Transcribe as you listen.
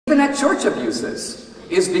at church abuses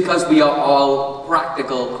is because we are all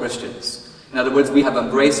practical Christians. In other words, we have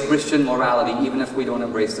embraced Christian morality even if we don't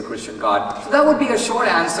embrace the Christian God. So that would be a short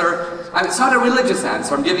answer. It's not a religious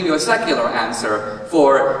answer. I'm giving you a secular answer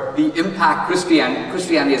for the impact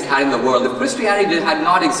Christianity has had in the world. If Christianity had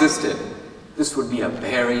not existed, this would be a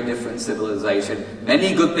very different civilization.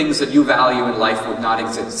 Many good things that you value in life would not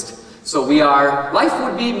exist. So life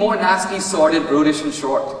would be more nasty, sordid, brutish, and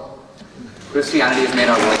short. Christianity has made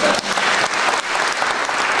our world better.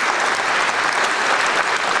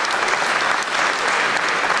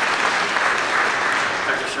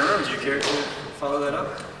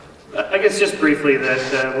 I guess just briefly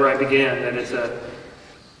that where I began, that it's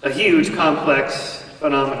a huge, complex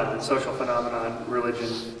phenomenon, social phenomenon, religion,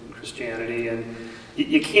 Christianity, and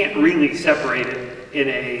you can't really separate it in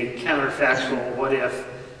a counterfactual what if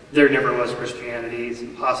there never was Christianity. It's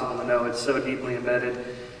impossible to know. It's so deeply embedded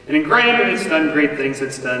and ingrained, and it's done great things,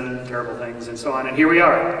 it's done terrible things, and so on. And here we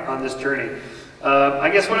are on this journey.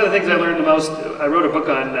 I guess one of the things I learned the most, I wrote a book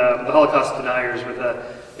on the Holocaust deniers with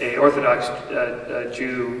a Orthodox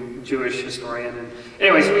Jewish historian. And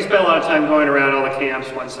anyway, so we spent a lot of time going around all the camps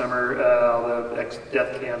one summer, all the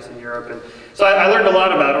ex-death camps in Europe. And so I learned a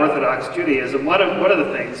lot about Orthodox Judaism. One of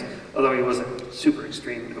the things, although he wasn't super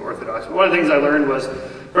extreme Orthodox, but one of the things I learned was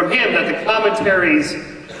from him that the commentaries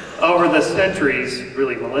over the centuries,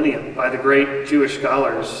 really millennia, by the great Jewish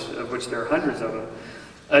scholars, of which there are hundreds of them,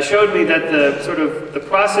 showed me that the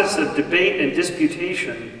process of debate and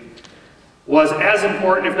disputation was as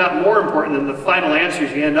important, if not more important, than the final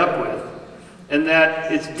answers you end up with. And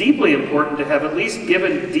that it's deeply important to have at least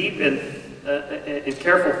given deep and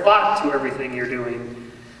careful thought to everything you're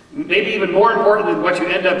doing. Maybe even more important than what you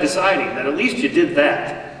end up deciding, that at least you did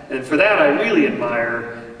that. And for that, I really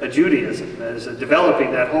admire Judaism as developing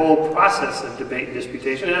that whole process of debate and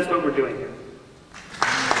disputation, and that's what we're doing here.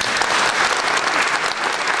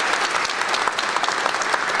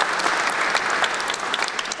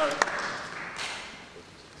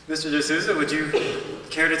 Mr. D'Souza, would you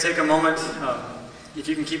care to take a moment? If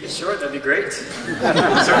you can keep it short, that'd be great.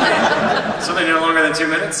 certainly no longer than 2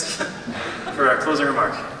 minutes for a closing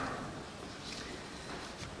remark.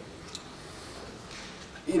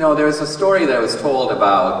 You know, there's a story that was told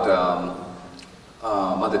about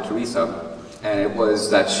Mother Teresa, and it was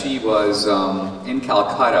that she was in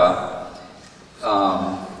Calcutta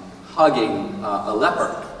hugging a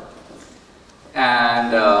leper.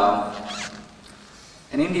 And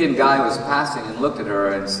an Indian guy was passing and looked at her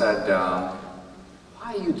and said,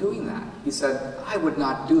 "Why are you doing that?" He said, "I would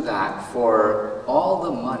not do that for all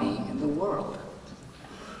the money in the world."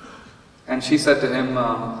 And she said to him,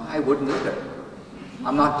 "I wouldn't either.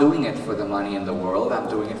 I'm not doing it for the money in the world, I'm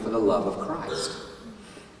doing it for the love of Christ."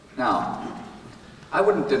 Now, I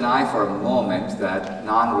wouldn't deny for a moment that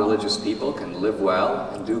non-religious people can live well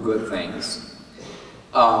and do good things.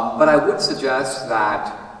 But I would suggest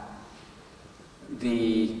that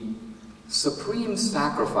the supreme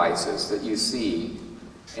sacrifices that you see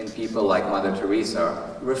in people like Mother Teresa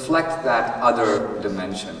reflect that other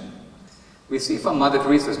dimension. We see from Mother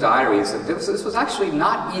Teresa's diaries that this was actually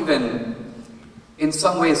not even, in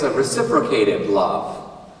some ways, a reciprocated love.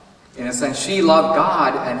 In a sense, she loved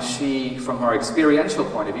God, and she, from her experiential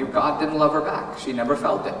point of view, God didn't love her back. She never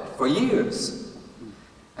felt it for years.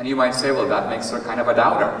 And you might say, well, that makes her kind of a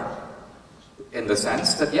doubter. In the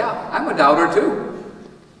sense that, yeah, I'm a doubter too.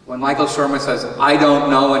 When Michael Shermer says, "I don't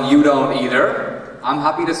know and you don't either," I'm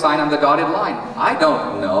happy to sign on the dotted line. I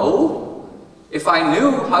don't know. If I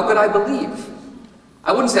knew, how could I believe?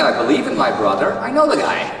 I wouldn't say I believe in my brother. I know the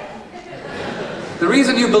guy. The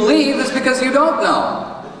reason you believe is because you don't know.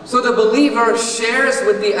 So the believer shares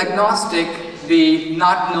with the agnostic the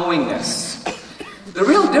not knowingness. The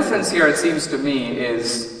real difference here, it seems to me,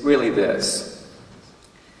 is really this.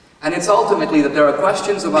 And it's ultimately that there are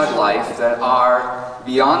questions about life that are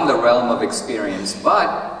beyond the realm of experience, but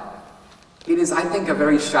it is, I think, a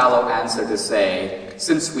very shallow answer to say,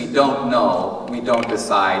 since we don't know, we don't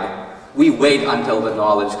decide. We wait until the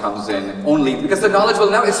knowledge comes in, only because the knowledge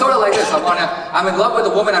will never, it's sort of like this, I'm in love with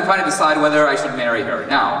a woman, I'm trying to decide whether I should marry her.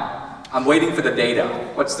 Now, I'm waiting for the data.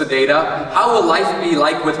 What's the data? How will life be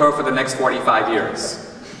like with her for the next 45 years?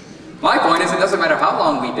 My point is, it doesn't matter how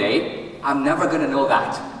long we date, I'm never going to know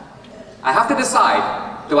that. I have to decide,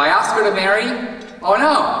 do I ask her to marry or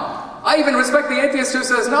no? I even respect the atheist who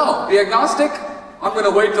says no. The agnostic, I'm going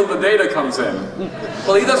to wait till the data comes in.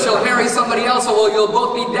 Well, either she'll marry somebody else or you'll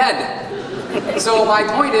both be dead. So my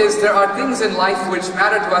point is, there are things in life which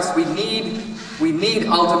matter to us. We need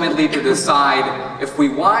ultimately to decide if we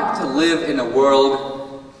want to live in a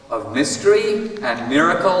world of mystery and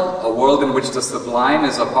miracle, a world in which the sublime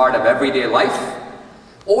is a part of everyday life?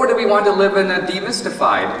 Or do we want to live in a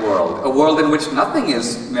demystified world, a world in which nothing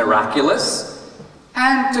is miraculous?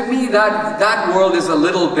 And to me, that world is a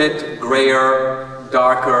little bit grayer,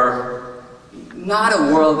 darker, not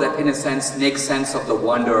a world that, in a sense, makes sense of the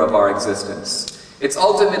wonder of our existence. It's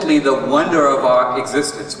ultimately the wonder of our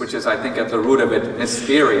existence, which is, I think, at the root of it,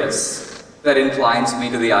 mysterious, that inclines me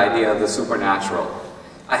to the idea of the supernatural.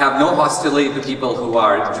 I have no hostility to people who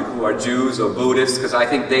are Jews or Buddhists, because I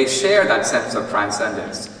think they share that sense of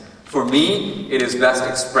transcendence. For me, it is best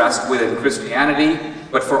expressed within Christianity,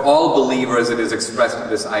 but for all believers, it is expressed in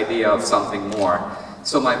this idea of something more.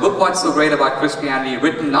 So my book, What's So Great About Christianity,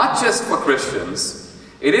 written not just for Christians,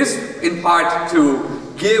 it is in part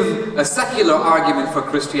to give a secular argument for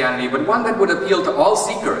Christianity, but one that would appeal to all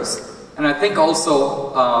seekers, and I think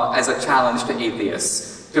also as a challenge to atheists.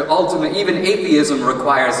 Even atheism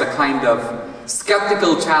requires a kind of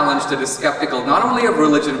skeptical challenge to the skeptical, not only of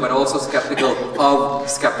religion, but also skeptical of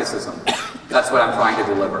skepticism. That's what I'm trying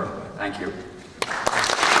to deliver. Thank you.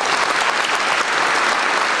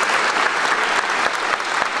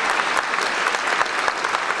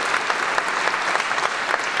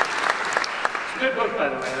 It's a good book, by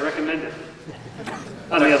the way. I recommend it.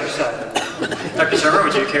 On the other side. Dr. Shermer,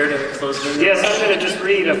 would you care to close it? Yes, I'm going to just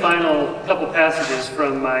read a final couple passages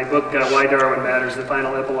from my book, Why Darwin Matters, the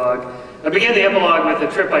final epilogue. I began the epilogue with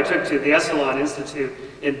a trip I took to the Cicero Institute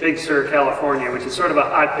in Big Sur, California, which is sort of a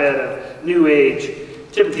hotbed of New Age,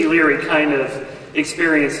 Timothy Leary kind of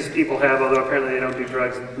experiences people have, although apparently they don't do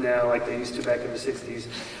drugs now like they used to back in the 60s.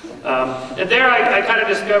 And there I kind of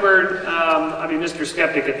discovered, Mr.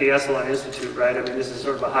 Skeptic at the Cicero Institute, right? I mean, this is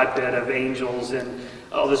sort of a hotbed of angels and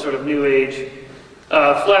all this sort of New Age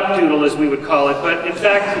flapdoodle, as we would call it. But in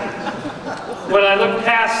fact, when I look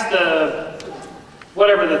past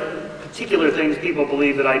whatever the particular things people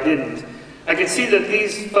believe that I didn't, I could see that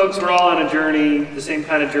these folks were all on a journey, the same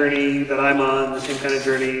kind of journey that I'm on, the same kind of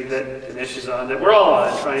journey that Dinesh is on, that we're all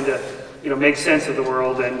on, trying to, make sense of the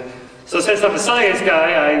world. And so since I'm a science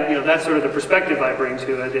guy, that's sort of the perspective I bring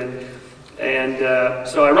to it. And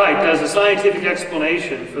so I write, does a scientific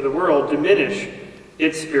explanation for the world diminish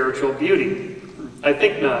its spiritual beauty? I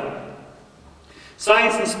think not.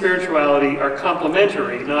 Science and spirituality are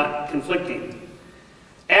complementary, not conflicting.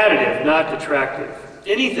 Additive, not detractive.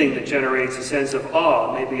 Anything that generates a sense of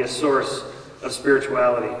awe may be a source of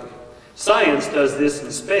spirituality. Science does this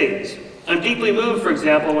in spades. I'm deeply moved, for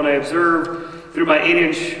example, when I observe through my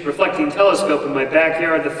 8-inch reflecting telescope in my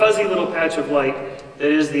backyard the fuzzy little patch of light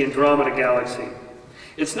that is the Andromeda Galaxy.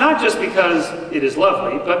 It's not just because it is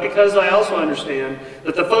lovely, but because I also understand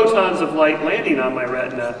that the photons of light landing on my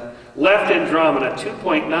retina left Andromeda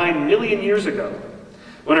 2.9 million years ago,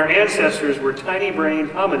 when our ancestors were tiny-brained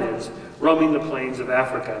hominids roaming the plains of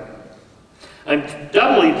Africa. I'm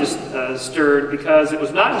doubly stirred because it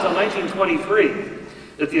was not until 1923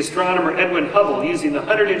 that the astronomer Edwin Hubble, using the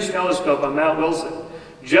 100-inch telescope on Mount Wilson,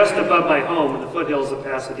 just above my home in the foothills of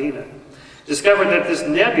Pasadena, discovered that this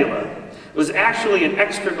nebula was actually an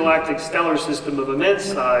extragalactic stellar system of immense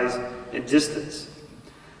size and distance.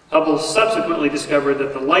 Hubble subsequently discovered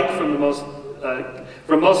that the light from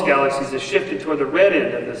most galaxies is shifted toward the red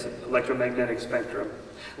end of this electromagnetic spectrum,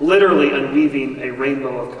 literally unweaving a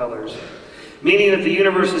rainbow of colors, meaning that the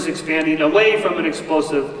universe is expanding away from an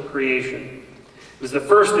explosive creation. It was the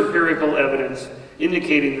first empirical evidence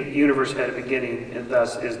indicating that the universe had a beginning and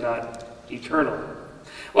thus is not eternal.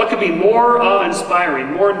 What could be more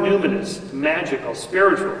awe-inspiring, more numinous, magical,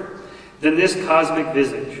 spiritual than this cosmic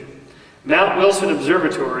visage? Mount Wilson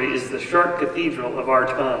Observatory is the Chartres Cathedral of our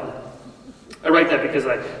time. I write that because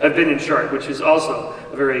I've been in Chartres, which is also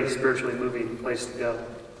a very spiritually moving place to go.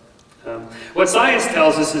 What science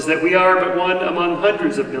tells us is that we are but one among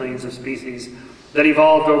hundreds of millions of species that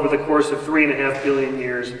evolved over the course of 3.5 billion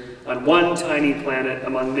years on one tiny planet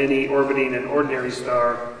among many orbiting an ordinary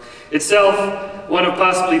star, itself one of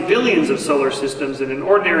possibly billions of solar systems in an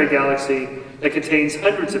ordinary galaxy that contains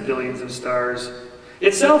hundreds of billions of stars,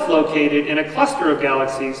 itself located in a cluster of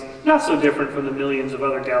galaxies not so different from the millions of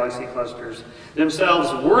other galaxy clusters,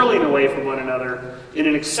 themselves whirling away from one another in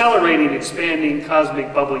an accelerating, expanding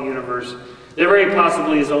cosmic bubble universe that very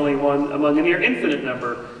possibly is only one among a near infinite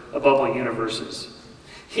number of bubble universes.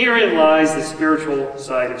 Herein lies the spiritual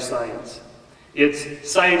side of science. It's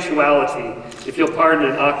scientuality, if you'll pardon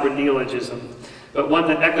an awkward neologism, but one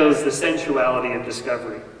that echoes the sensuality of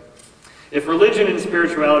discovery. If religion and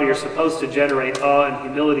spirituality are supposed to generate awe and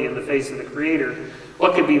humility in the face of the Creator,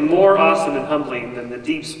 what could be more awesome and humbling than the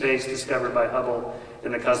deep space discovered by Hubble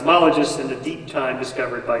and the cosmologists and the deep time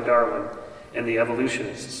discovered by Darwin? and the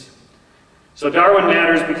evolutionists. So Darwin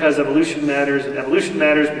matters because evolution matters, and evolution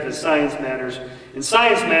matters because science matters, and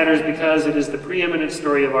science matters because it is the preeminent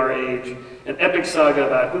story of our age, an epic saga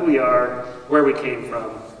about who we are, where we came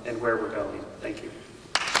from, and where we're going. Thank you.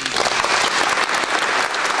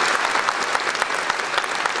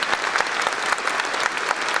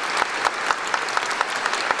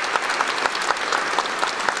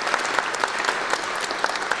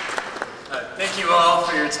 Thank you all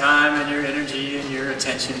for your time and your energy and your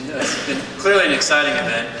attention. It's been clearly an exciting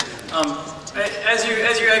event. As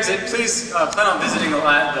you exit, please plan on visiting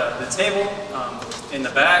the table in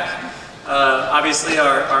the back. Obviously,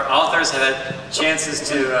 our authors have had chances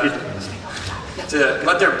to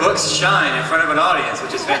let their books shine in front of an audience,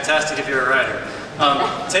 which is fantastic if you're a writer.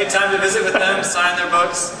 Take time to visit with them, sign their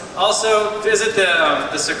books. Also, visit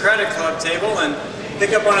the Socratic Club table and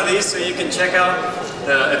pick up one of these so you can check out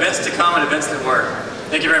the events to come and events that were.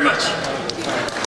 Thank you very much.